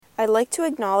I'd like to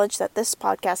acknowledge that this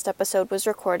podcast episode was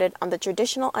recorded on the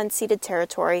traditional unceded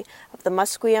territory of the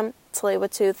Musqueam,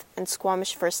 Tsleil-Waututh, and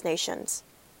Squamish First Nations.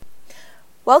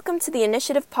 Welcome to the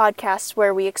Initiative podcast,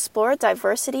 where we explore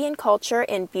diversity and culture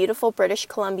in beautiful British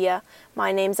Columbia.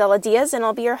 My name's Ella Diaz, and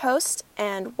I'll be your host,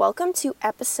 and welcome to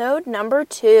episode number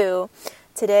 2.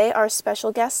 Today, our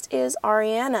special guest is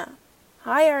Ariana.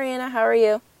 Hi, Ariana. How are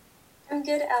you? I'm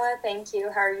good, Ella. Thank you.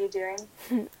 How are you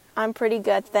doing? I'm pretty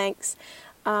good, thanks.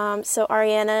 So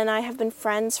Ariana and I have been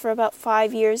friends for about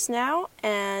 5 years now,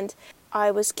 and I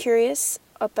was curious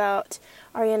about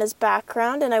Ariana's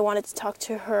background, and I wanted to talk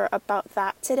to her about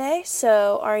that today.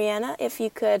 So Ariana, if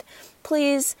you could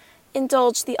please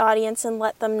indulge the audience and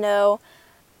let them know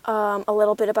a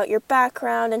little bit about your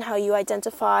background and how you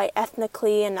identify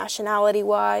ethnically and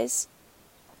nationality-wise.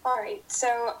 All right.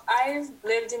 So I've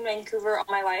lived in Vancouver all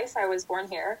my life. I was born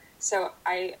here. So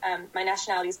my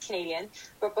nationality is Canadian,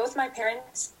 but both my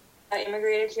parents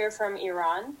immigrated here from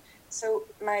Iran. So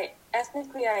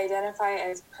ethnically, I identify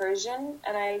as Persian,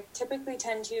 and I typically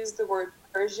tend to use the word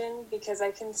Persian because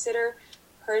I consider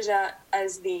Persia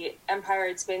as the empire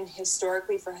it's been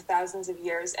historically for thousands of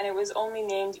years, and it was only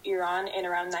named Iran in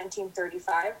around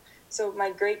 1935. So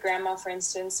my great-grandma, for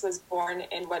instance, was born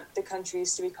in what the country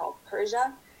used to be called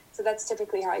Persia. So that's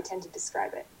typically how I tend to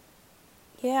describe it.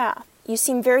 Yeah, you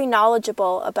seem very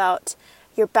knowledgeable about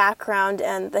your background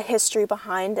and the history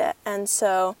behind it. And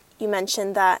so you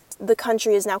mentioned that the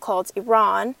country is now called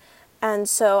Iran. And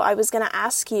so I was going to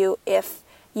ask you if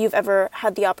you've ever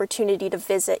had the opportunity to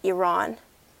visit Iran.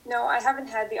 No, I haven't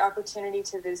had the opportunity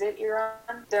to visit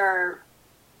Iran. There are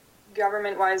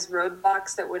government-wise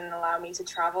roadblocks that wouldn't allow me to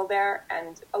travel there.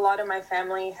 And a lot of my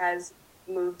family has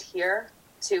moved here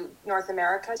to North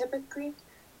America typically.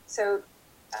 So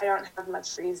I don't have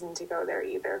much reason to go there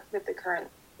either with the current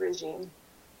regime.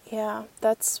 Yeah,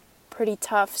 that's pretty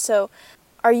tough. So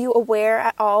are you aware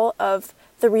at all of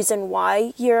the reason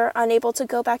why you're unable to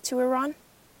go back to Iran?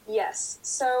 Yes.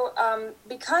 So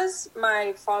because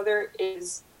my father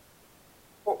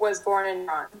was born in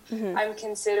Iran, I'm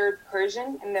considered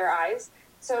Persian in their eyes.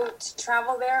 So to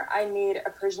travel there, I need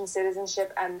a Persian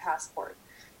citizenship and passport.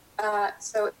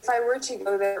 So if I were to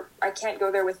go there, I can't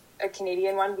go there with a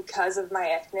Canadian one because of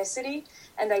my ethnicity,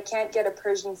 and I can't get a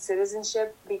Persian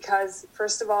citizenship because,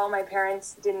 first of all, my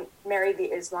parents didn't marry the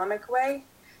Islamic way,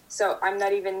 so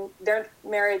their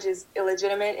marriage is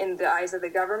illegitimate in the eyes of the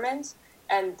government,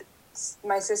 and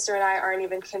my sister and I aren't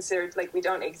even considered, we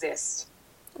don't exist.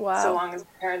 Wow. So long as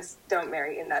parents don't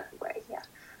marry in that way, yeah.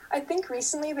 I think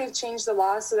recently they've changed the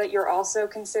law so that you're also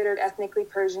considered ethnically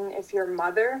Persian if your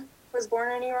mother was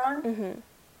born in Iran,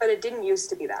 but it didn't used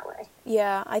to be that way.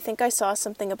 Yeah, I think I saw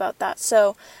something about that.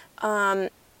 So,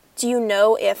 do you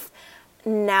know if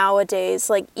nowadays,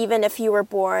 even if you were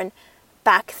born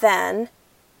back then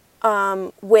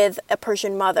with a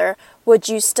Persian mother, would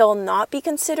you still not be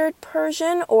considered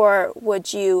Persian, or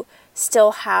would you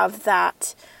still have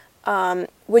that,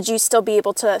 would you still be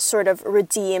able to sort of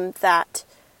redeem that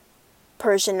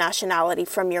Persian nationality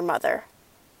from your mother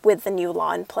with the new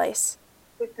law in place?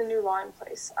 With the new law in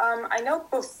place. I know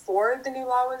before the new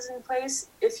law was in place,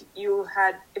 if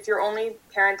your only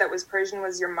parent that was Persian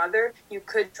was your mother, you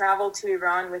could travel to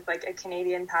Iran with a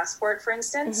Canadian passport, for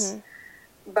instance.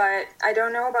 But I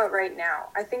don't know about right now.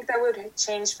 I think that would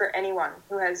change for anyone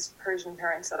who has Persian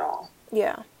parents at all.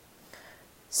 Yeah.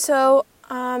 So,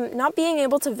 not being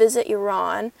able to visit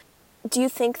Iran, do you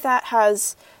think that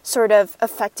has sort of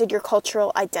affected your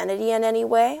cultural identity in any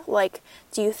way?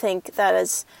 Do you think that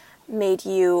has made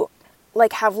you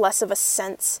have less of a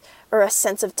sense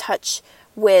of touch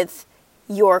with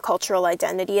your cultural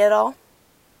identity at all?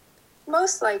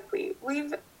 Most likely.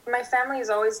 My family has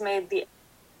always made the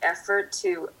effort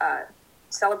to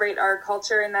celebrate our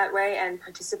culture in that way and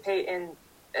participate in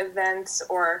events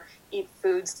or eat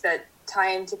foods that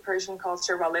tie into Persian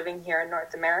culture while living here in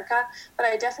North America. But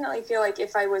I definitely feel like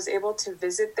if I was able to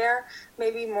visit there,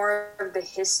 maybe more of the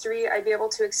history I'd be able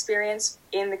to experience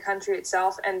in the country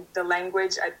itself, and the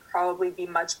language, I'd probably be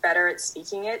much better at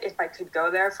speaking it if I could go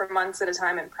there for months at a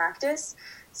time and practice.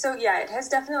 So yeah, it has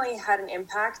definitely had an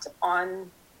impact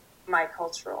on my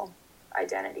cultural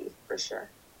identity, for sure.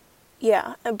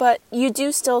 Yeah, but you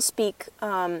do still speak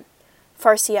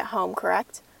Farsi at home,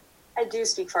 correct? I do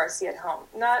speak Farsi at home.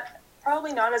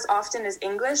 Probably not as often as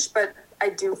English, but I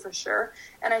do for sure.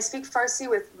 And I speak Farsi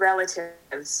with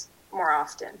relatives more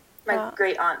often. My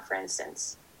great aunt, for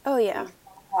instance. Oh, yeah. We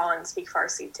call and speak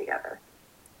Farsi together.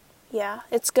 Yeah,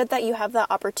 it's good that you have that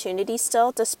opportunity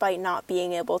still, despite not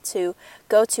being able to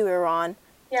go to Iran.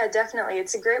 Yeah, definitely.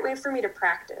 It's a great way for me to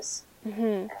practice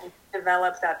and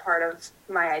develop that part of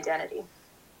my identity.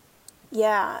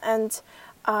 Yeah, and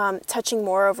touching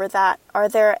more over that, are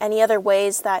there any other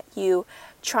ways that you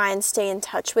try and stay in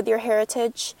touch with your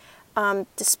heritage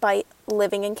despite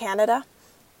living in Canada?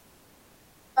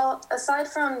 Well, aside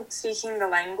from speaking the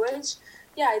language,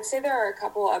 yeah, I'd say there are a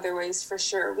couple other ways for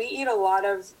sure. We eat a lot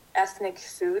of ethnic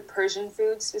food, Persian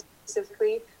food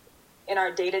specifically, in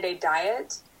our day-to-day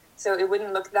diet. So it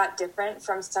wouldn't look that different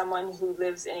from someone who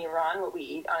lives in Iran, what we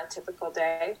eat on a typical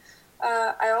day.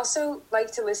 I also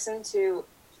like to listen to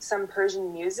some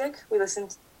Persian music.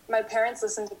 My parents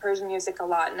listen to Persian music a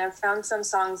lot, and I've found some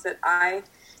songs that I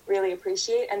really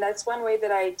appreciate. And that's one way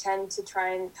that I tend to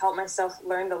try and help myself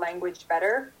learn the language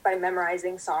better, by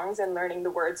memorizing songs and learning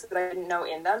the words that I didn't know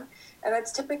in them. And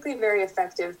that's typically very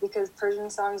effective because Persian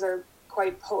songs are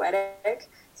quite poetic.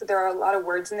 So there are a lot of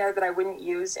words in there that I wouldn't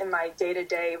use in my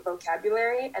day-to-day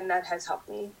vocabulary, and that has helped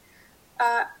me.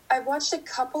 I've watched a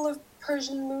couple of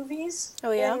Persian movies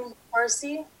in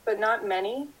Farsi, but not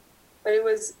many. But it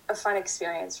was a fun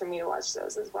experience for me to watch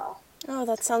those as well. Oh,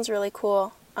 that sounds really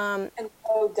cool. And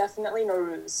definitely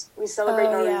Nowruz. We celebrate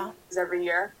Nowruz every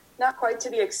year. Not quite to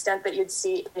the extent that you'd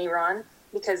see in Iran,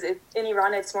 because in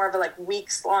Iran it's more of a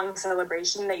weeks-long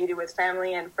celebration that you do with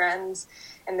family and friends,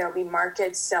 and there'll be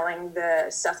markets selling the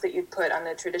stuff that you'd put on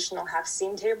the traditional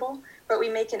half-seen table. But we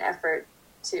make an effort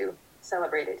to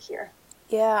celebrate it here.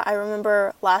 Yeah, I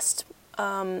remember last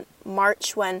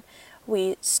March when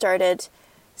we started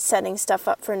setting stuff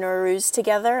up for Nowruz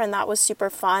together, and that was super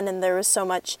fun, and there was so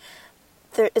much.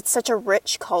 It's such a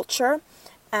rich culture,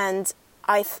 and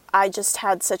I just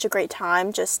had such a great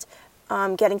time just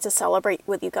getting to celebrate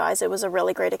with you guys. It was a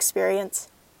really great experience.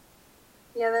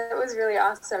 Yeah, that was really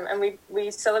awesome, and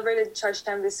we celebrated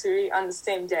Çarşamba Suri on the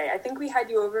same day. I think we had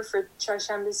you over for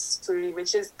Çarşamba Suri,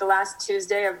 which is the last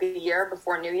Tuesday of the year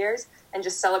before New Year's, and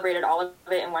just celebrated all of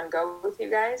it in one go with you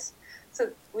guys.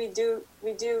 So we do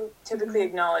typically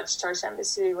acknowledge Çarşamba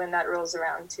Suri when that rolls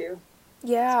around too.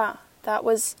 Yeah, that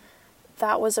was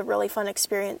a really fun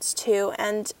experience too.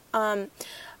 And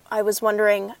I was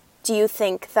wondering, do you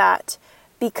think that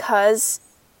because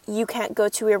you can't go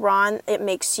to Iran, it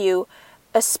makes you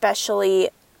especially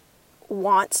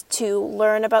want to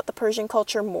learn about the Persian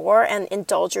culture more and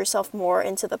indulge yourself more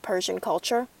into the Persian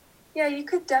culture? Yeah, you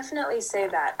could definitely say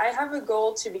that. I have a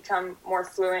goal to become more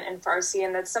fluent in Farsi,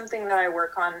 and that's something that I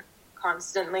work on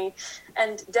constantly.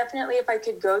 And definitely if I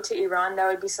could go to Iran, that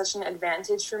would be such an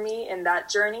advantage for me in that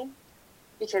journey.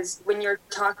 Because when you're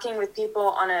talking with people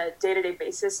on a day-to-day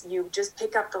basis, you just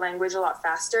pick up the language a lot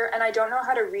faster. And I don't know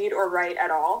how to read or write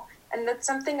at all. And that's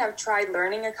something I've tried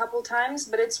learning a couple times,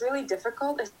 but it's really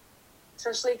difficult,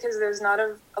 especially because there's not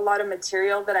a lot of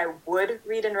material that I would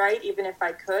read and write, even if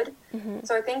I could.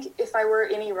 So I think if I were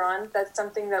in Iran, that's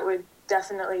something that would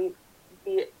definitely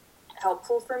be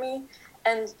helpful for me.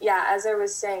 And yeah, as I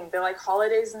was saying, the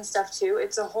holidays and stuff too,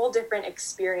 it's a whole different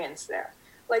experience there.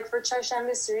 Like for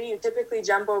Çarşamba Suri, you typically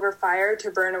jump over fire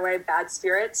to burn away bad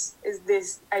spirits, is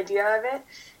this idea of it.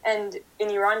 And in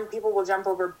Iran, people will jump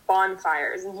over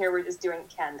bonfires, and here we're just doing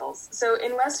candles. So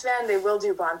in West Van, they will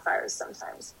do bonfires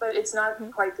sometimes, but it's not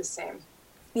quite the same.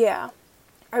 Yeah.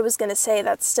 I was going to say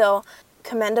that's still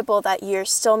commendable that you're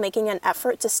still making an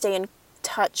effort to stay in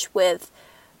touch with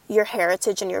your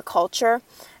heritage and your culture.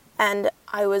 And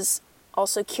I was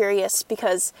also curious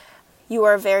because you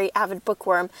are a very avid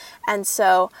bookworm, and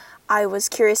so I was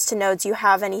curious to know, do you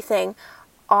have anything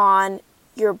on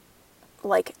your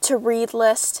to read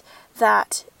list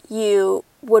that you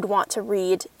would want to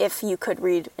read if you could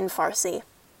read in Farsi?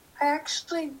 I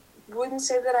actually wouldn't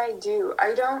say that I do.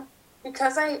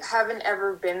 Because I haven't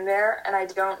ever been there, and I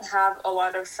don't have a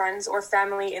lot of friends or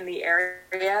family in the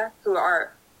area who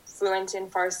are fluent in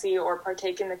Farsi or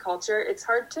partake in the culture, it's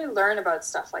hard to learn about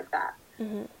stuff like that.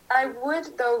 I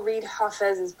would, though, read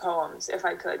Hafez's poems if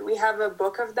I could. We have a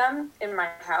book of them in my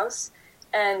house,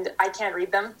 and I can't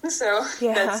read them, so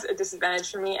that's a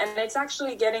disadvantage for me. And it's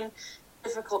actually getting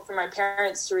difficult for my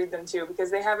parents to read them too,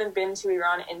 because they haven't been to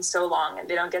Iran in so long, and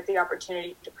they don't get the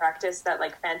opportunity to practice that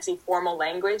fancy formal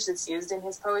language that's used in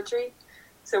his poetry.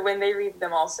 So when they read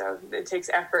them also, it takes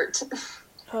effort.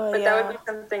 But that would be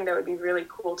something that would be really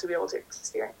cool to be able to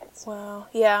experience. Wow.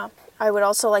 Yeah. I would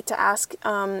also like to ask,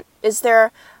 is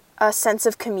there a sense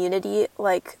of community,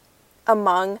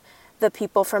 among the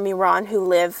people from Iran who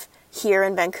live here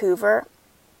in Vancouver?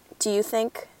 Do you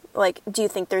think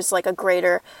there's a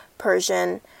greater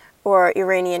Persian or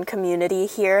Iranian community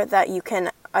here that you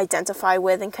can identify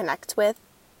with and connect with?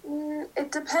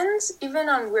 It depends even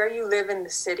on where you live in the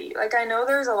city. Like, I know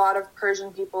there's a lot of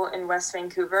Persian people in West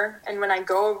Vancouver, and when I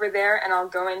go over there and I'll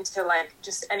go into, like,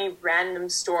 just any random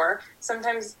store,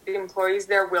 sometimes the employees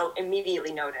there will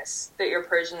immediately notice that you're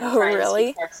Persian and try and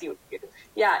speak Farsi with you.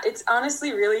 Yeah, it's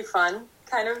honestly really fun,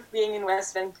 kind of being in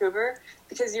West Vancouver,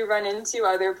 because you run into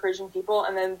other Persian people,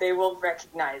 and then they will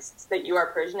recognize that you are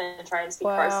Persian and try and speak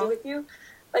Farsi with you.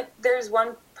 Like, there's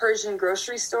one Persian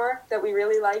grocery store that we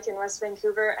really like in West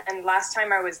Vancouver, and last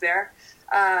time I was there,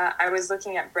 I was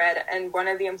looking at bread, and one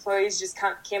of the employees just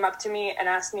came up to me and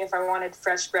asked me if I wanted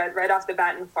fresh bread right off the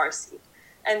bat in Farsi.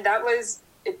 And that was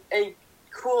a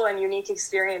cool and unique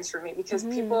experience for me, because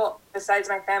people, besides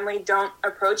my family, don't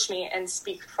approach me and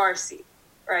speak Farsi,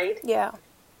 right? Yeah.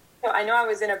 So I know I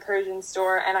was in a Persian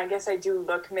store, and I guess I do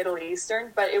look Middle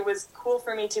Eastern, but it was cool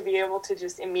for me to be able to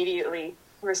just immediately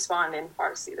respond in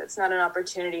Farsi. That's not an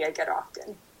opportunity I get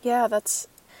often. Yeah,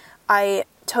 I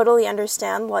totally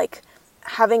understand, like,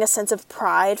 having a sense of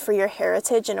pride for your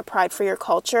heritage and a pride for your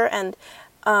culture, and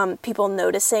people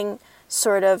noticing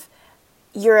sort of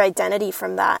your identity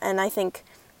from that. And I think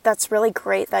that's really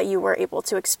great that you were able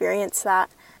to experience that.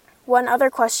 One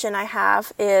other question I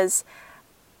have is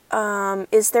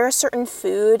there a certain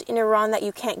food in Iran that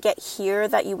you can't get here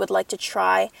that you would like to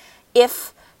try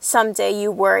if someday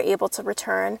you were able to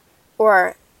return,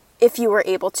 or if you were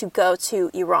able to go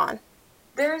to Iran?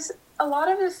 There's a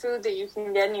lot of the food that you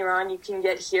can get in Iran, you can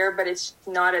get here, but it's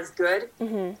not as good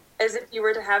as if you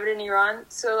were to have it in Iran.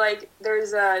 So, like,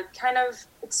 there's a kind of,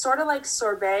 it's sort of like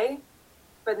sorbet,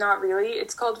 but not really.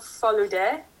 It's called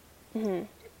falude.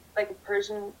 Like a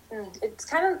Persian, it's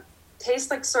kind of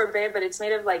tastes like sorbet, but it's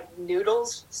made of, like,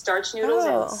 noodles, starch noodles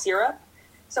and syrup.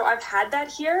 So I've had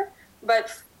that here,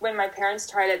 but when my parents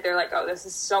tried it, they're like, oh, this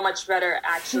is so much better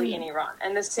actually in Iran.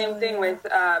 And the same thing with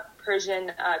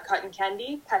Persian cotton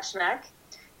candy, peshmek.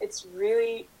 It's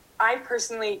really, I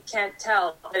personally can't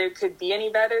tell that it could be any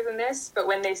better than this, but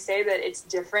when they say that it's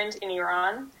different in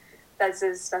Iran, that's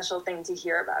a special thing to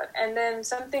hear about. And then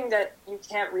something that you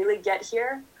can't really get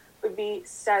here would be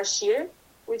sarshir,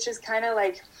 which is kind of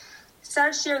like,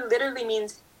 sarshir literally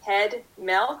means head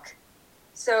milk.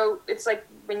 So it's like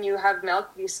when you have milk,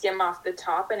 you skim off the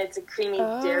top, and it's a creamy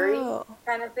dairy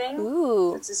kind of thing.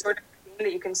 Ooh. It's a sort of thing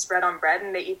that you can spread on bread,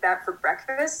 and they eat that for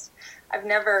breakfast. I've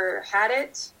never had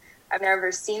it. I've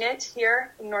never seen it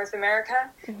here in North America,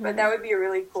 but that would be a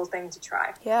really cool thing to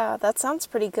try. Yeah, that sounds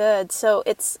pretty good. So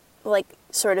it's like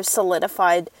sort of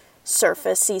solidified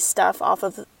surfacey stuff off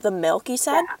of the milk, you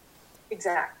said? Yeah,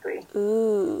 exactly.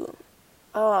 Ooh.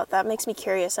 Oh, that makes me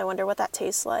curious. I wonder what that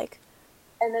tastes like.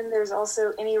 And then there's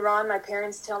also, in Iran, my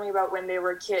parents tell me about when they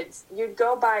were kids. You'd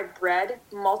go buy bread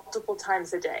multiple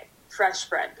times a day, fresh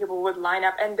bread. People would line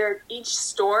up, and each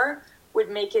store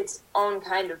would make its own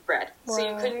kind of bread. Wow. So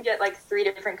you couldn't get, like, 3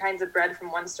 different kinds of bread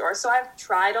from one store. So I've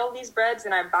tried all these breads,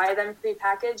 and I buy them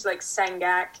prepackaged, like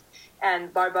sangak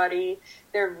and barbari.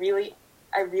 I really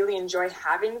enjoy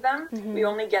having them. We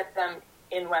only get them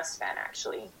in West Van,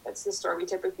 actually. That's the store we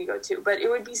typically go to. But it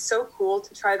would be so cool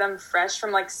to try them fresh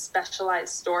from, like,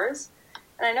 specialized stores.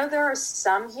 And I know there are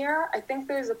some here. I think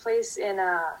there's a place in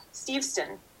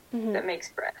Steveston that makes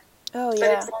bread. Oh,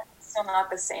 yeah. But it's still not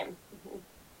the same.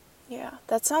 Yeah,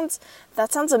 that sounds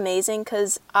amazing,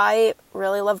 because I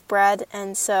really love bread.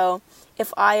 And so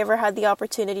if I ever had the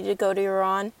opportunity to go to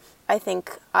Iran, I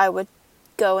think I would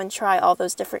go and try all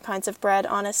those different kinds of bread,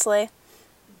 honestly.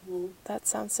 That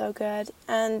sounds so good.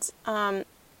 And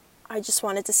I just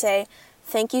wanted to say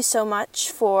thank you so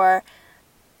much for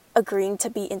agreeing to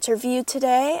be interviewed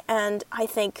today. And I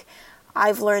think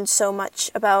I've learned so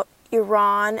much about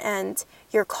Iran and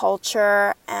your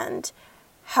culture and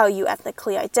how you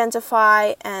ethnically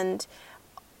identify and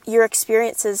your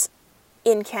experiences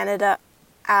in Canada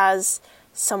as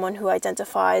someone who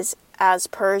identifies as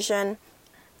Persian.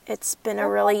 It's been a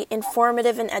really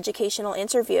informative and educational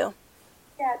interview.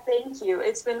 Yeah, thank you.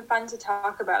 It's been fun to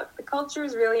talk about. The culture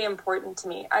is really important to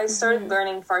me. I started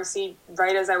learning Farsi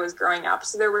right as I was growing up.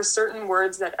 So there were certain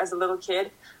words that as a little kid,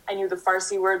 I knew the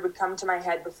Farsi word would come to my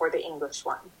head before the English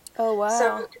one. Oh, wow.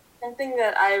 So it's something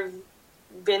that I've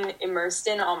been immersed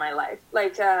in all my life.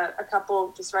 Like a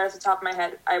couple, just right off the top of my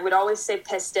head, I would always say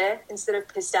peste instead of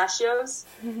pistachios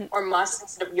or mus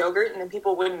instead of yogurt, and then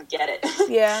people wouldn't get it.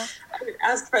 Yeah. I would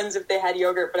ask friends if they had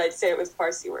yogurt, but I'd say it was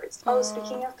Farsi words. Oh,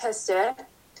 speaking of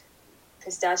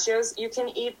pistachios, you can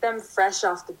eat them fresh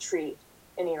off the tree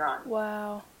in Iran.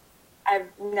 Wow. I've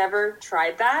never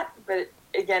tried that, but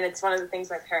again, it's one of the things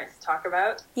my parents talk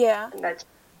about. Yeah. And that's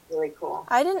really cool.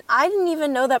 I didn't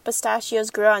even know that pistachios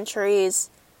grew on trees.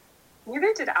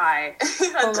 Neither did I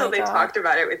until they talked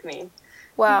about it with me.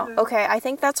 Wow. Okay, I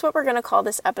think that's what we're going to call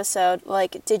this episode.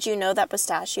 Like, did you know that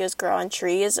pistachios grow on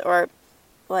trees? Or,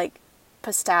 like,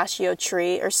 pistachio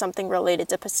tree or something related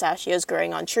to pistachios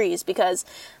growing on trees? Because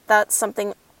that's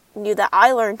something new that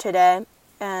I learned today.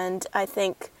 And I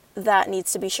think that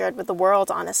needs to be shared with the world,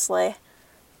 honestly.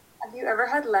 Have you ever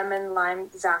had lemon,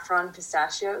 lime, saffron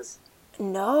pistachios?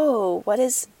 No. What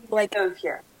is, like... Those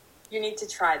here. You need to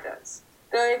try those.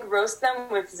 They, like, roast them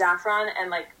with saffron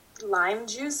and, like, lime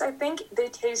juice, I think. They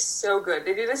taste so good.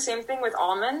 They do the same thing with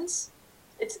almonds.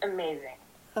 It's amazing.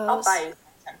 I'll buy you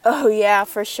some. Oh, yeah,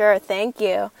 for sure. Thank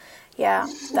you. Yeah,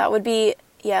 that would be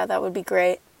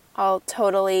great. I'll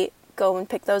totally go and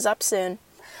pick those up soon.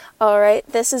 All right,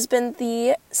 this has been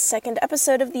the second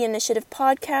episode of the Initiative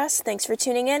Podcast. Thanks for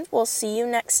tuning in. We'll see you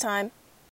next time.